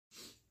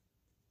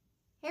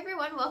Hey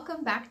everyone,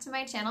 welcome back to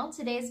my channel.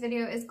 Today's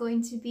video is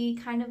going to be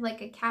kind of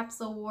like a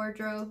capsule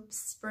wardrobe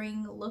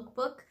spring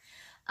lookbook.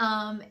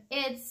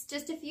 It's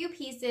just a few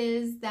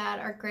pieces that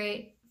are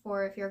great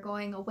for if you're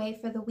going away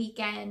for the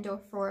weekend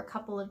or for a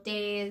couple of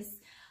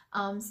days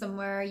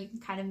somewhere. You can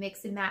kind of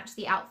mix and match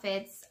the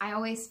outfits. I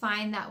always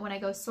find that when I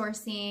go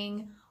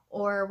sourcing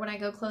or when I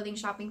go clothing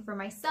shopping for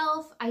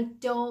myself, I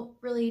don't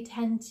really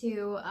tend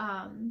to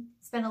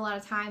spend a lot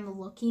of time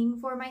looking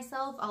for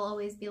myself. I'll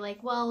always be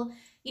like, well,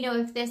 you know,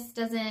 if this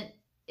doesn't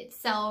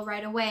sell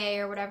right away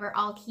or whatever,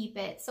 I'll keep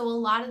it. So a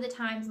lot of the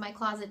times my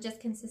closet just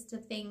consists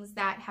of things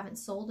that haven't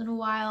sold in a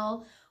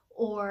while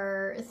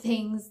or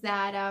things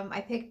that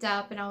I picked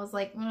up and I was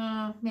like,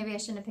 maybe I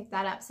shouldn't have picked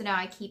that up. So now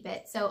I keep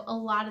it. So a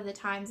lot of the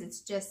times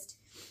it's just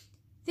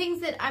things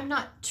that I'm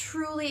not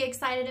truly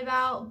excited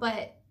about,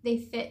 but they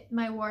fit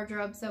my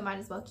wardrobe, so might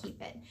as well keep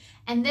it.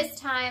 And this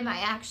time I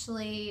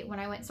actually, when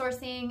I went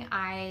sourcing,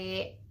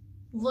 I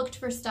looked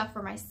for stuff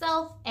for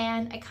myself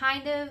and I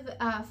kind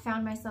of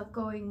found myself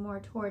going more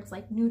towards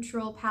like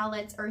neutral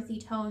palettes, earthy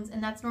tones,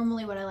 and that's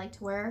normally what I like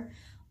to wear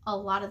a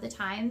lot of the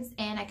times.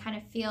 And I kind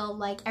of feel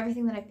like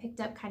everything that I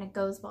picked up kind of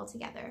goes well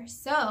together.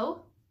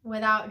 So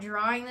without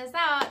drawing this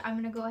out, I'm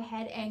gonna go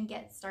ahead and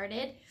get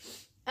started.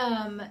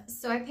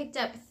 So I picked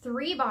up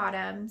 3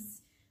 bottoms,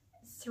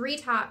 3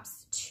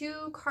 tops,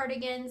 2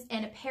 cardigans,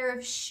 and a pair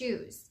of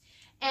shoes.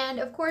 And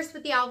of course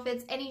with the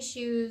outfits, any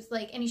shoes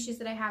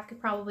that I have could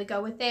probably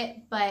go with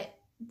it, but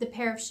the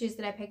pair of shoes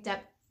that I picked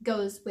up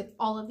goes with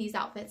all of these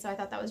outfits, so I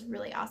thought that was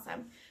really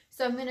awesome.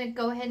 So I'm gonna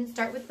go ahead and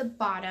start with the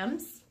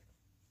bottoms.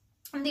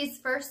 And the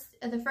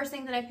first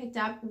thing that I picked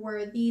up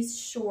were these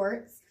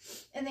shorts,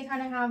 and they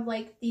kind of have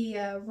like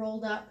the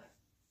rolled up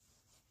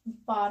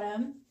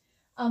bottom.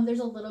 There's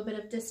a little bit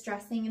of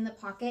distressing in the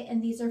pocket,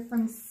 and these are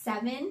from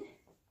 7.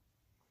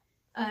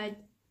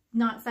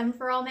 Not 7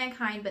 for all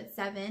mankind, but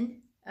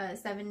 7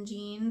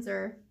 jeans,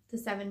 or the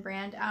 7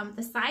 brand.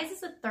 The size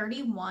is a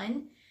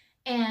 31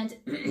 and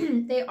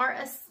they are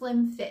a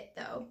slim fit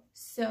though.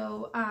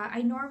 So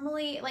I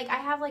normally, I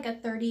have like a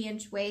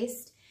 30-inch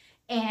waist,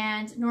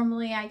 and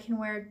normally I can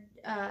wear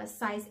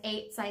size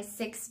 8, size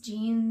 6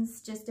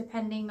 jeans, just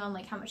depending on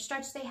like how much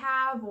stretch they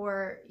have,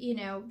 or you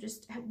know,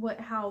 just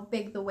how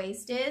big the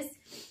waist is.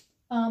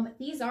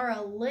 These are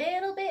a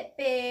little bit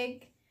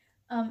big.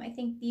 I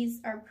think these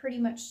are pretty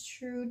much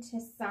true to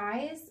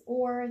size,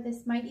 or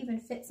this might even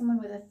fit someone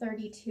with a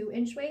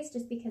 32-inch waist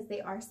just because they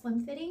are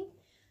slim fitting.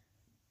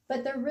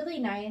 But they're really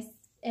nice,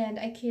 and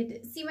I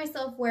could see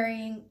myself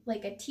wearing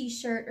like a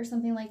t-shirt or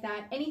something like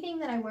that. Anything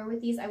that I wear with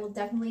these, I will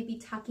definitely be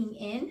tucking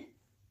in.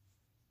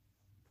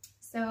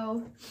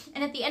 So,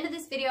 and at the end of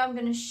this video, I'm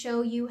going to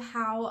show you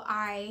how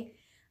I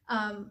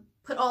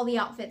put all the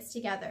outfits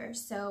together.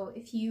 So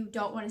if you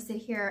don't want to sit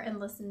here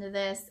and listen to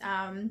this,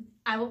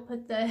 I will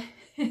put the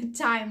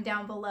time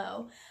down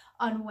below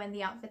on when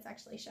the outfits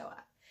actually show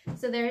up.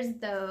 So there's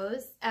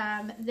those.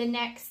 The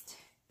next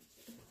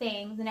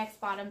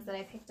bottoms that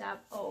I picked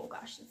up, oh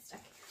gosh, it's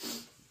stuck,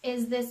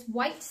 is this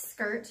white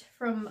skirt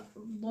from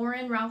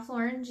Ralph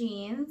Lauren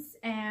jeans,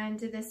 and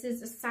this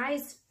is a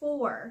size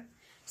 4.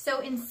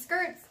 So in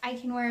skirts, I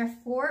can wear a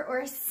 4 or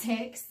a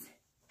 6.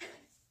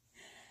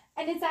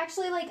 And it's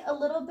actually like a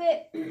little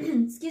bit,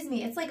 excuse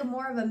me, it's like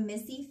more of a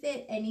missy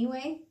fit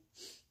anyway.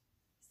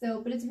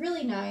 So, but it's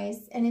really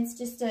nice, and it's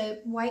just a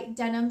white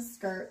denim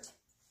skirt.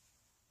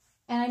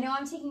 And I know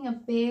I'm taking a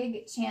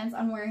big chance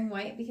on wearing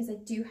white because I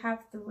do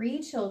have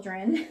 3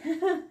 children,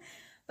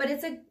 but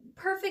it's a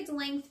perfect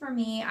length for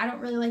me. I don't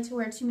really like to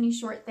wear too many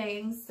short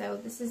things, so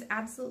this is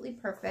absolutely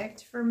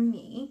perfect for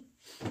me.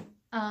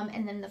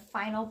 And then the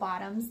final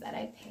bottoms that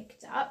I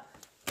picked up,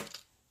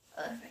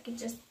 if I could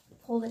just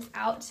pull this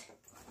out.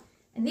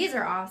 And these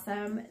are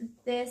awesome.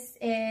 This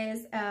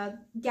is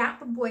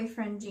Gap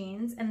Boyfriend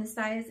jeans, and the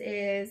size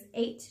is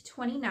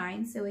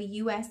 829, so a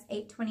US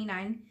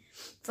 829.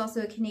 It's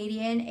also a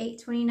Canadian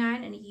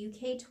 829 and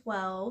a UK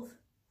 12.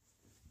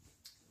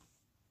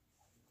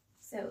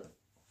 So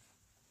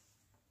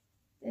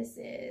this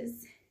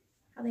is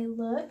how they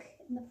look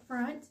in the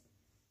front,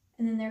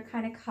 and then they're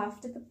kind of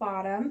cuffed at the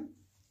bottom,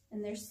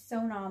 and they're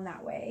sewn on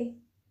that way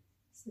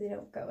so they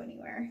don't go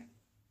anywhere.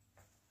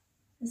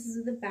 This is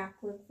what the back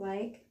looks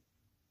like.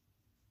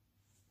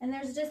 And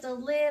there's just a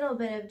little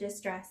bit of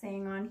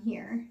distressing on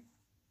here.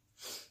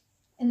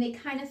 And they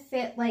kind of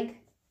fit like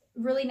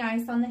really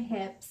nice on the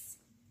hips.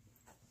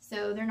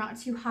 So they're not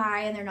too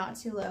high and they're not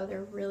too low.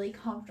 They're really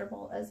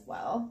comfortable as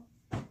well.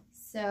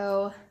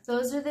 So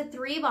those are the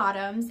 3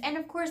 bottoms. And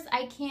of course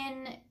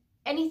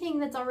anything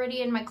that's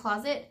already in my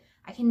closet,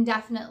 I can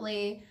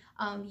definitely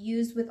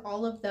use with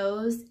all of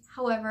those.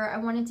 However, I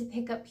wanted to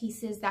pick up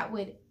pieces that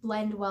would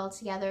blend well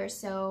together.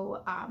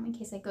 So in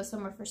case I go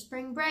somewhere for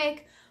spring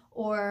break,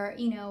 or,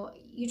 you know,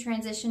 you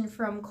transition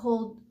from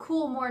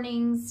cool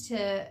mornings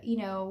to, you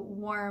know,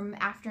 warm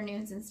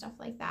afternoons and stuff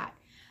like that.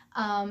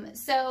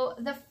 So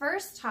the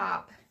first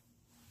top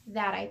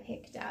that I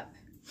picked up,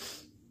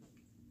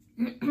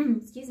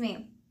 excuse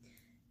me,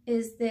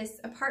 is this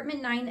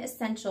Apartment 9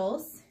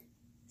 Essentials,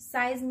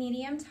 size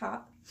medium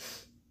top.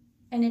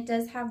 and it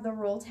does have the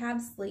roll tab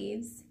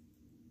sleeves.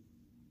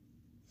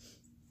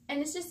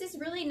 And it's just this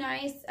really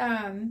nice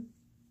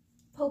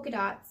polka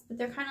dots, but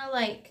they're kind of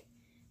like,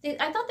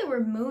 I thought they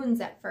were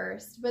moons at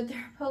first, but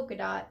they're polka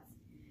dots.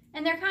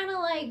 And they're kind of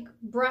like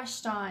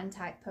brushed on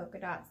type polka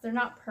dots. They're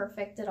not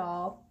perfect at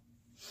all.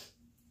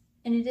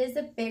 And it is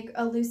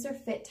a looser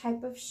fit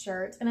type of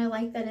shirt. And I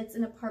like that it's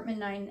an Apartment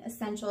 9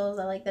 Essentials.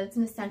 I like that it's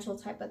an essential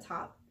type of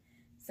top.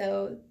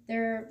 So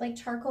they're like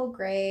charcoal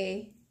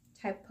gray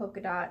type polka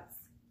dots.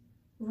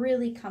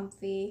 Really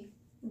comfy,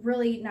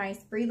 really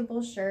nice,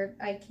 breathable shirt.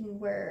 I can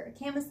wear a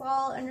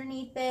camisole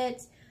underneath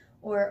it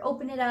or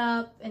open it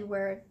up and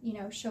wear, you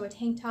know, show a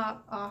tank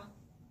top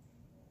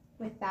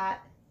with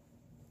that.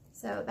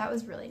 So that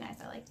was really nice.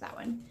 I liked that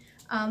one.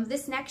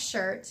 This next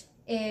shirt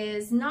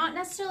is not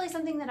necessarily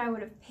something that I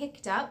would have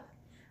picked up,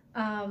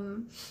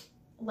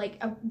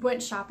 like I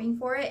went shopping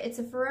for it. It's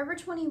a Forever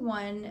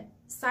 21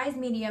 size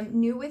medium,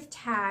 new with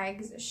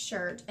tags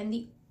shirt. And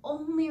the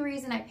only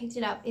reason I picked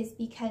it up is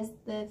because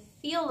the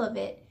feel of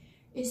it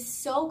is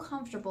so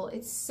comfortable.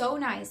 It's so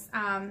nice.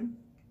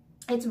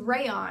 It's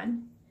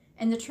rayon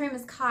and the trim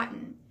is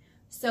cotton.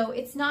 So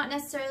it's not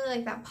necessarily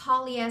like that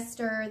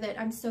polyester that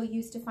I'm so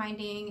used to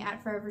finding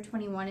at Forever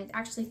 21. It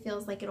actually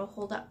feels like it'll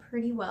hold up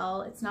pretty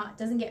well. It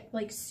doesn't get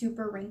like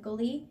super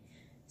wrinkly.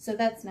 So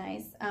that's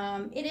nice.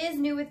 It is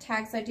new with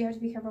tags, so I do have to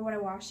be careful when I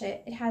wash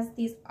it. It has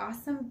these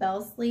awesome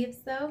bell sleeves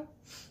though,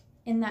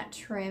 and that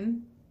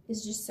trim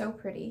is just so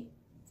pretty.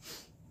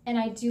 And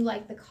I do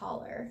like the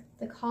collar.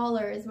 The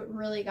collar is what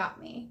really got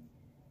me.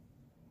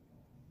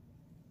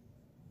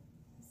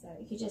 So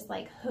you could just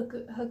like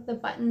hook the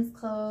buttons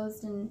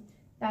closed, and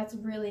that's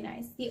really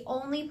nice. The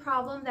only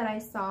problem that I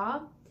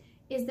saw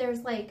is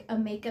there's like a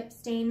makeup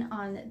stain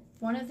on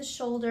one of the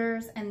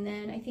shoulders, and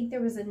then I think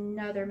there was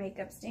another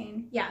makeup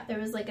stain. Yeah, there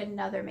was like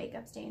another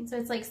makeup stain. So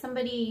it's like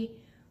somebody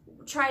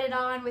tried it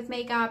on with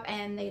makeup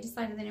and they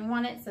decided they didn't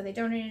want it, so they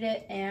donated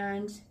it,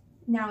 and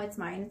now it's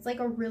mine. It's like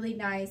a really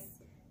nice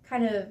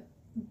kind of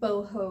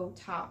boho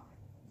top.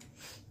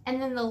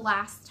 And then the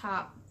last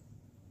top,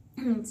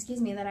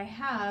 excuse me, that I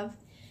have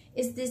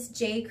is this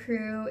J.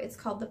 Crew. It's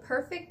called the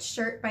Perfect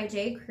Shirt by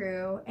J.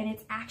 Crew, and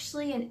it's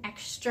actually an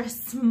extra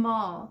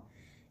small.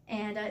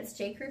 And it's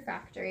J. Crew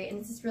Factory, and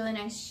it's this really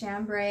nice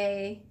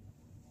chambray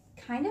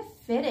kind of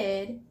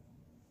fitted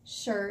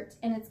shirt,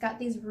 and it's got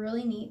these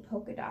really neat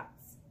polka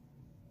dots.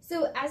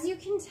 So as you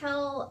can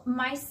tell,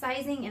 my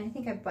sizing, and I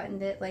think I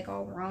buttoned it like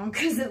all wrong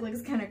because it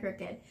looks kind of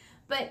crooked,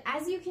 but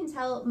as you can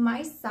tell,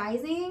 my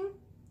sizing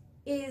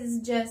is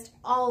just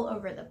all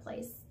over the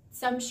place.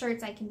 Some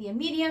shirts I can be a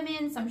medium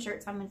in, some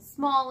shirts I'm a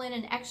small in,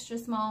 an extra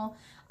small.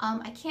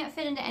 I can't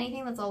fit into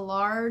anything that's a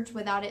large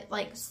without it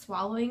like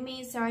swallowing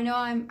me. So I know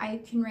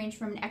I can range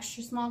from an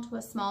extra small to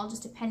a small,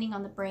 just depending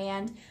on the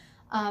brand.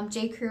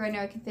 J. Crew, I know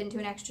I can fit into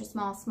an extra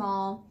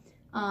small.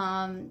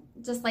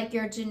 Just like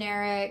your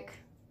generic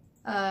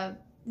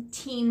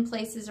teen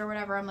places or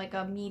whatever, I'm like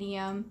a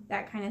medium,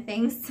 that kind of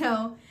thing.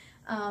 So,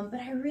 but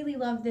I really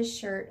love this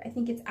shirt. I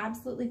think it's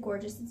absolutely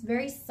gorgeous. It's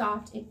very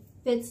soft. It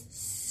fits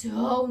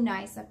so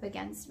nice up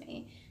against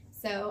me.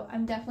 So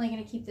I'm definitely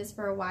going to keep this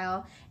for a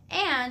while.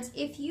 And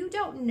if you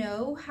don't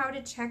know how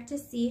to check to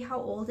see how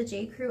old a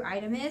J. Crew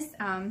item is,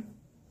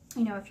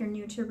 you know, if you're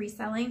new to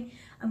reselling,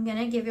 I'm going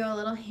to give you a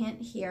little hint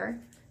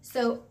here.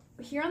 So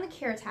here on the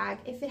care tag,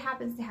 if it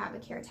happens to have a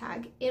care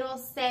tag, it'll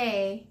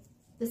say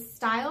the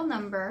style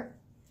number,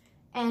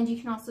 and you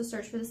can also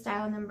search for the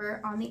style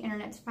number on the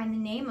internet to find the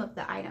name of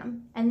the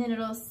item. And then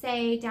it'll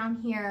say down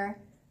here,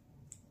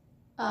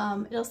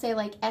 it'll say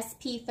like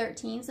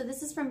SP13. So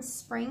this is from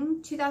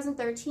spring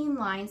 2013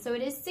 line. So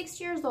it is 6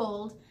 years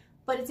old,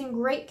 but it's in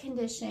great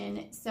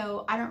condition.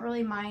 So I don't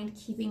really mind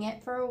keeping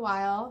it for a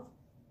while.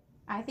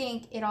 I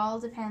think it all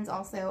depends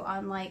also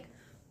on like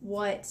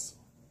what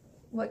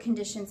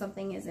condition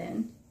something is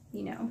in,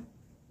 you know,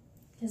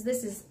 because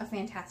this is a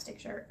fantastic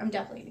shirt. I'm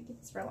definitely gonna keep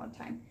this for a long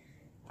time.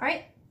 All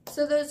right,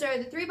 so those are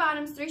the 3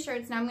 bottoms, 3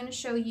 shirts. Now I'm gonna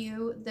show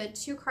you the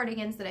 2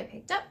 cardigans that I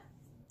picked up.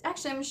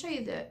 Actually, I'm going to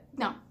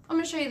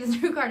show you the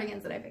 2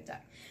 cardigans that I picked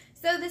up.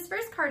 So this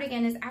first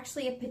cardigan is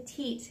actually a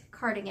petite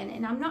cardigan,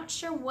 and I'm not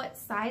sure what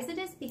size it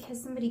is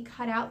because somebody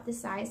cut out the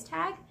size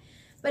tag,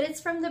 but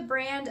it's from the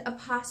brand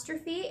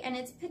Apostrophe, and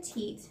it's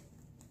petite.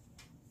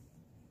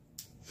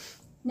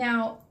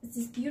 Now, it's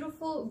this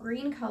beautiful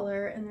green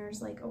color, and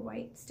there's like a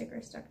white sticker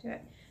stuck to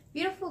it.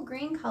 Beautiful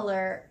green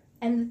color,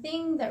 and the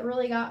thing that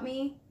really got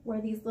me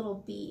were these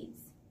little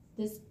beads.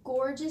 This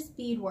gorgeous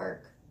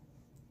beadwork.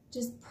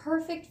 Just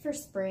perfect for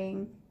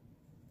spring.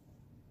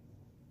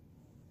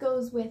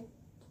 Goes with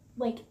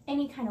like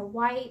any kind of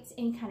white,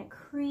 any kind of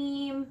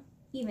cream,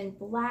 even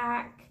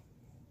black,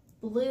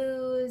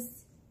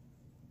 blues,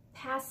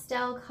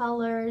 pastel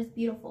colors,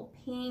 beautiful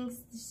pinks.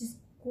 It's just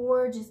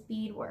gorgeous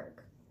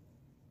beadwork.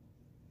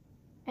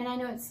 And I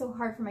know it's so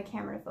hard for my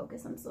camera to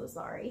focus, I'm so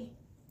sorry.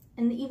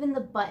 And even the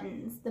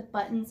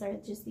buttons are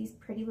just these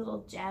pretty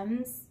little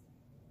gems.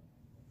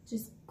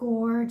 Just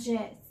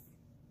gorgeous.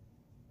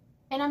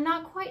 And I'm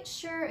not quite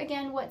sure,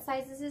 again, what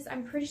size this is.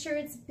 I'm pretty sure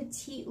it's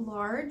petite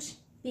large.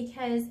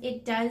 because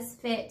it does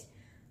fit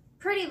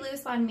pretty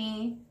loose on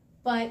me,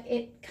 but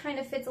it kind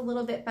of fits a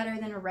little bit better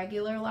than a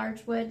regular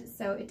large would,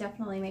 so it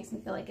definitely makes me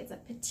feel like it's a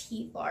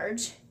petite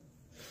large,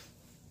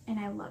 and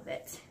I love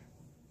it.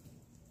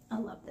 I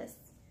love this.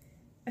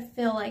 I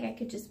feel like I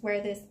could just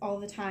wear this all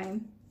the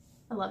time.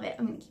 I love it.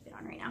 I'm gonna keep it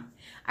on right now.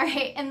 All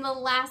right, and the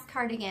last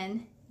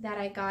cardigan that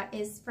I got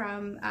is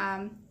from,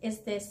 what's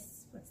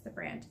the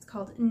brand? It's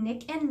called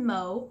Nick and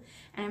Mo,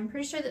 and I'm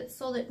pretty sure that's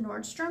sold at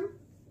Nordstrom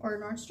or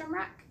Nordstrom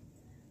Rack,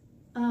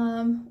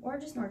 or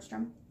just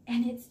Nordstrom.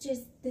 And it's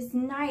just this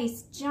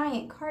nice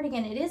giant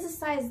cardigan. It is a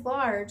size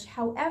large.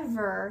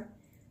 However,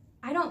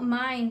 I don't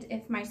mind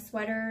if my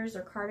sweaters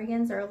or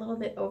cardigans are a little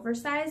bit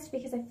oversized,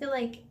 because I feel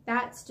like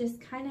that's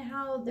just kind of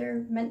how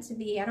they're meant to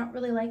be. I don't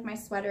really like my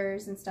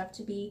sweaters and stuff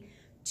to be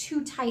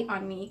too tight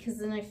on me, because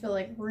then I feel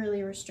like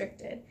really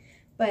restricted.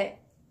 But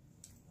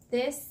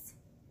this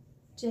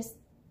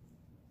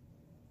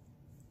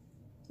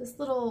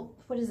little,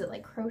 what is it,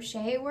 like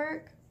crochet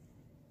work?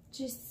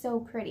 Just so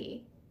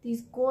pretty.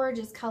 These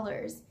gorgeous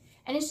colors.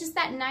 And it's just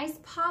that nice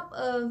pop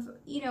of,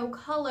 you know,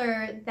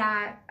 color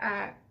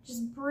that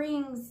just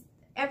brings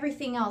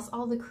everything else,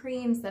 all the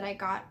creams that I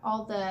got,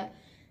 all the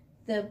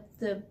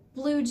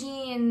blue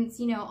jeans,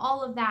 you know,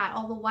 all of that,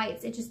 all the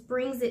whites, it just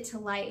brings it to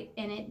light,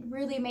 and it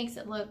really makes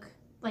it look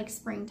like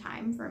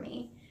springtime for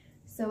me.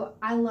 So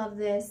I love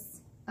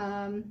this.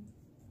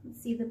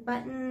 Let's see the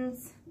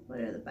buttons. What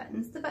are the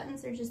buttons? The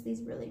buttons are just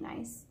these really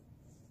nice,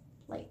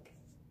 like,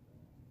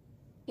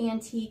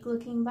 antique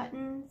looking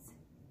buttons.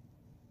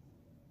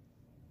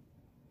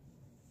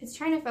 It's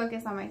trying to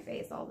focus on my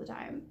face all the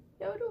time.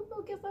 No, don't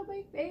focus on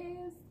my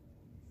face.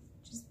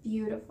 Just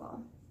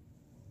beautiful.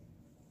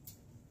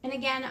 And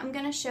again, I'm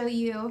gonna show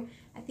you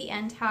at the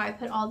end how I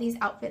put all these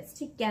outfits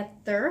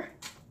together.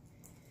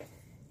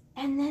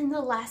 And then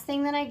the last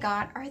thing that I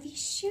got are these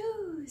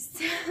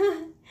shoes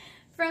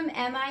from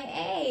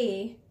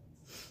MIA.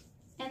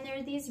 And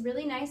they're these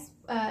really nice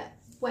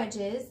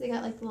wedges. They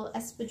got like the little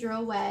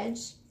espadrille wedge,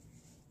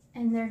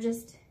 and they're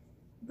just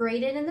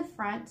braided in the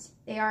front.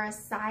 They are a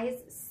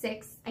size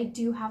 6. I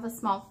do have a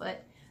small foot.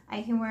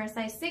 I can wear a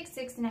size 6,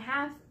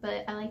 6.5,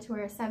 but I like to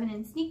wear a 7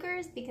 in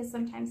sneakers, because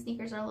sometimes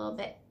sneakers are a little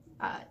bit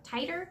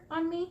tighter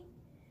on me.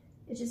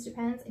 It just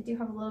depends. I do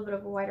have a little bit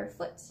of a wider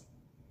foot.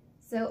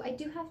 So I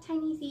do have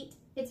tiny feet.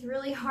 It's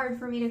really hard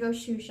for me to go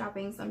shoe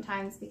shopping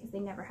sometimes because they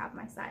never have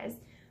my size.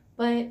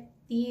 But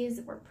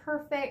these were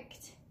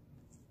perfect.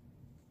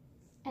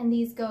 And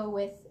these go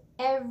with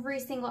every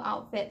single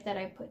outfit that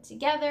I put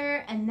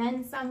together, and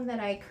then some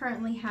that I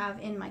currently have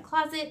in my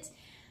closet.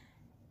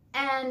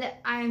 And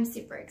I'm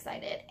super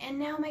excited. And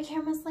now my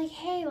camera's like,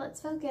 hey,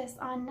 let's focus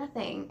on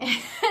nothing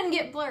and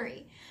get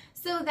blurry.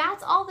 So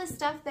that's all the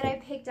stuff that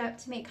I picked up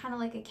to make kind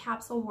of like a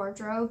capsule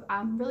wardrobe.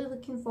 I'm really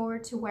looking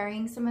forward to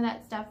wearing some of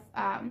that stuff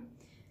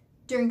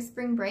during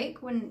spring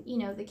break, when, you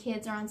know, the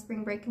kids are on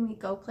spring break and we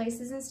go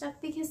places and stuff,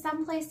 because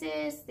some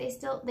places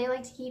they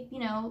like to keep, you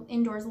know,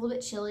 indoors a little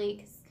bit chilly,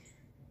 because,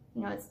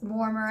 you know, it's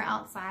warmer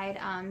outside.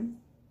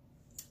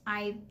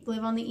 I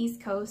live on the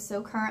East Coast,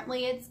 so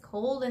currently it's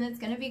cold, and it's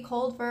going to be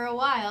cold for a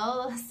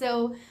while,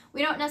 so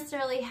we don't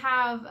necessarily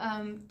have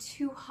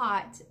too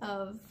hot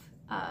of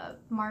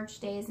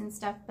March days and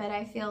stuff, but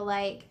I feel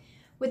like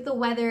with the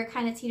weather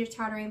kind of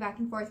teeter-tottering back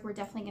and forth, we're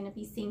definitely going to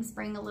be seeing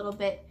spring a little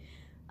bit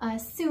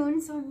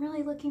soon, so I'm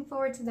really looking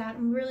forward to that.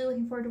 I'm really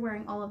looking forward to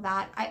wearing all of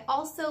that. I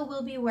also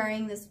will be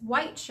wearing this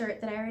white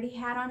shirt that I already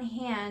had on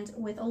hand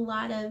with a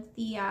lot of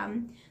the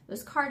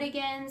those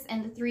cardigans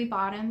and the 3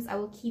 bottoms. I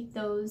will keep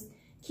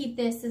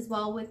this as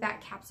well with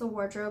that capsule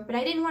wardrobe, but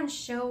I didn't want to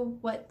show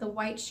what the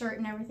white shirt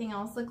and everything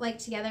else look like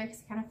together,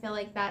 because I kind of feel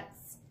like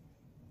that's,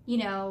 you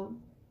know,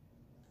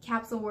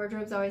 capsule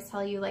wardrobes always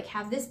tell you, like,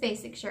 have this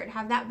basic shirt,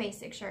 have that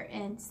basic shirt,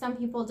 and some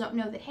people don't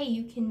know that, hey,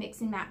 you can mix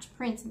and match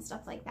prints and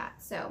stuff like that.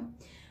 So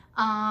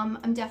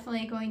I'm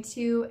definitely going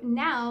to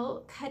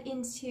now cut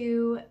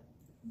into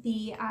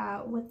the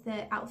what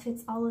the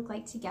outfits all look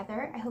like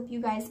together. I hope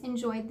you guys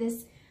enjoyed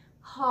this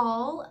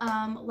haul.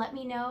 Let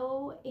me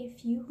know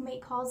if you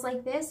make hauls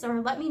like this,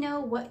 or let me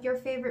know what your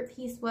favorite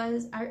piece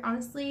was.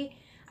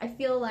 I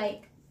feel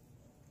like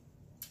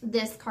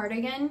this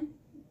cardigan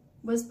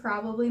was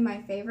probably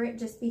my favorite,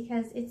 just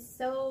because it's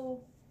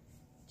so,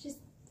 just,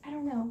 I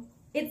don't know,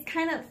 it's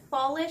kind of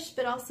fallish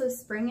but also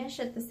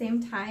springish at the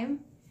same time,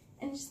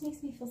 and it just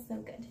makes me feel so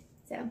good.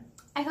 So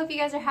I hope you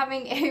guys are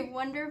having a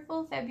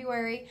wonderful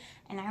February,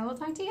 and I will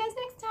talk to you guys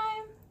next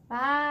time.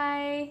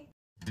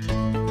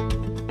 Bye.